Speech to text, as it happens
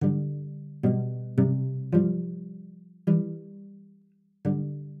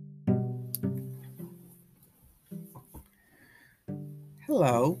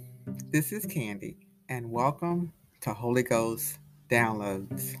Hello, this is Candy, and welcome to Holy Ghost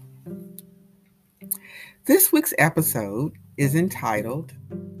Downloads. This week's episode is entitled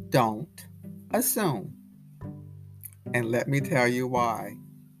Don't Assume, and let me tell you why.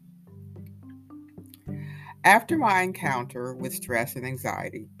 After my encounter with stress and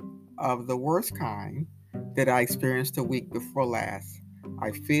anxiety of the worst kind that I experienced a week before last,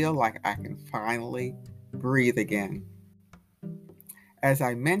 I feel like I can finally breathe again. As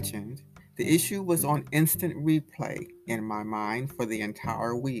I mentioned, the issue was on instant replay in my mind for the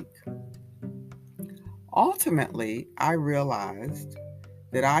entire week. Ultimately, I realized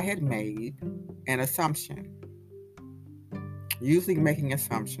that I had made an assumption. Usually, making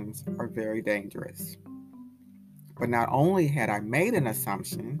assumptions are very dangerous. But not only had I made an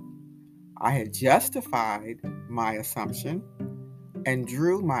assumption, I had justified my assumption and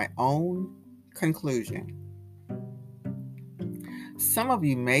drew my own conclusion. Some of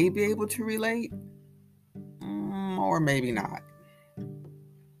you may be able to relate, or maybe not.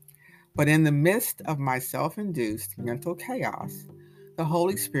 But in the midst of my self-induced mental chaos, the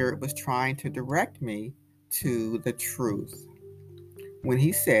Holy Spirit was trying to direct me to the truth. When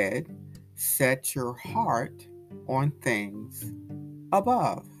He said, "Set your heart on things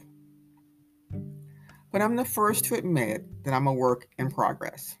above." But I'm the first to admit that I'm a work in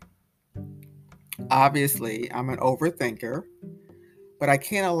progress. Obviously, I'm an overthinker, but I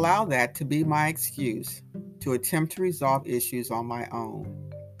can't allow that to be my excuse to attempt to resolve issues on my own.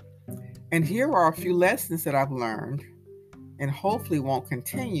 And here are a few lessons that I've learned and hopefully won't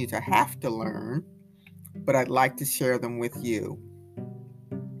continue to have to learn, but I'd like to share them with you.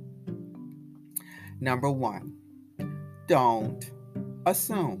 Number one, don't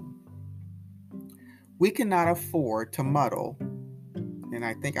assume. We cannot afford to muddle, and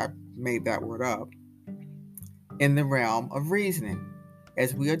I think I made that word up, in the realm of reasoning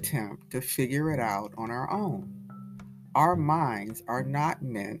as we attempt to figure it out on our own. Our minds are not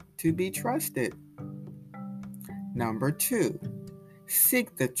meant to be trusted. Number two,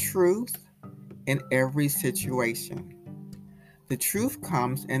 seek the truth in every situation. The truth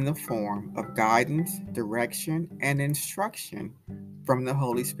comes in the form of guidance, direction, and instruction from the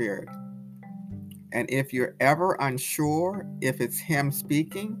Holy Spirit. And if you're ever unsure if it's Him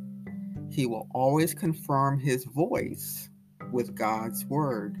speaking, He will always confirm His voice with God's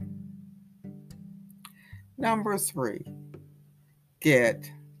Word. Number three,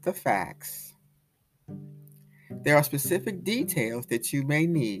 get the facts. There are specific details that you may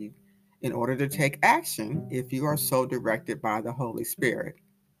need in order to take action if you are so directed by the Holy Spirit.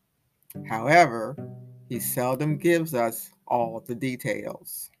 However, He seldom gives us all the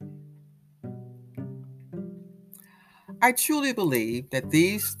details. I truly believe that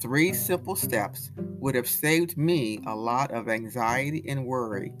these 3 simple steps would have saved me a lot of anxiety and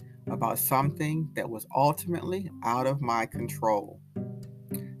worry about something that was ultimately out of my control.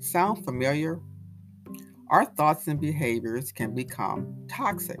 Sound familiar? Our thoughts and behaviors can become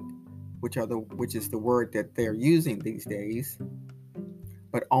toxic, which is the word that they're using these days,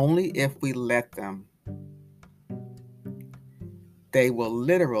 but only if we let them. They will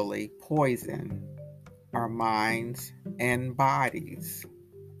literally poison our minds and bodies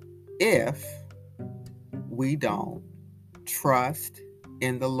if we don't trust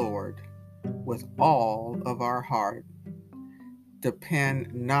in the Lord with all of our heart.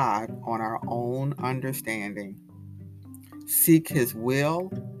 Depend not on our own understanding. Seek His will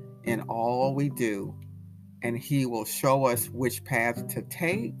in all we do, and He will show us which path to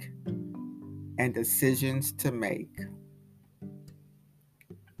take and decisions to make.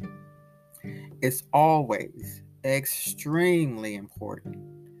 It's always extremely important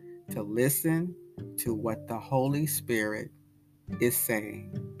to listen to what the Holy Spirit is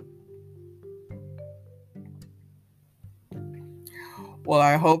saying. Well,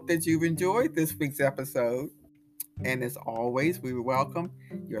 I hope that you've enjoyed this week's episode. And as always, we welcome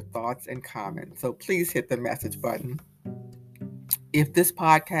your thoughts and comments. So please hit the message button. If this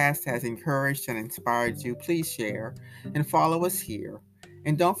podcast has encouraged and inspired you, please share and follow us here.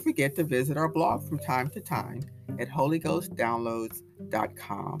 And don't forget to visit our blog from time to time at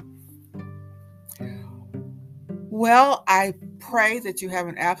holyghostdownloads.com. Well, I pray that you have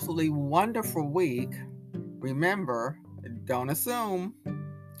an absolutely wonderful week. Remember, don't assume.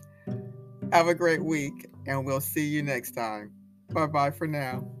 Have a great week, and we'll see you next time. Bye-bye for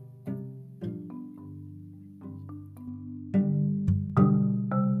now.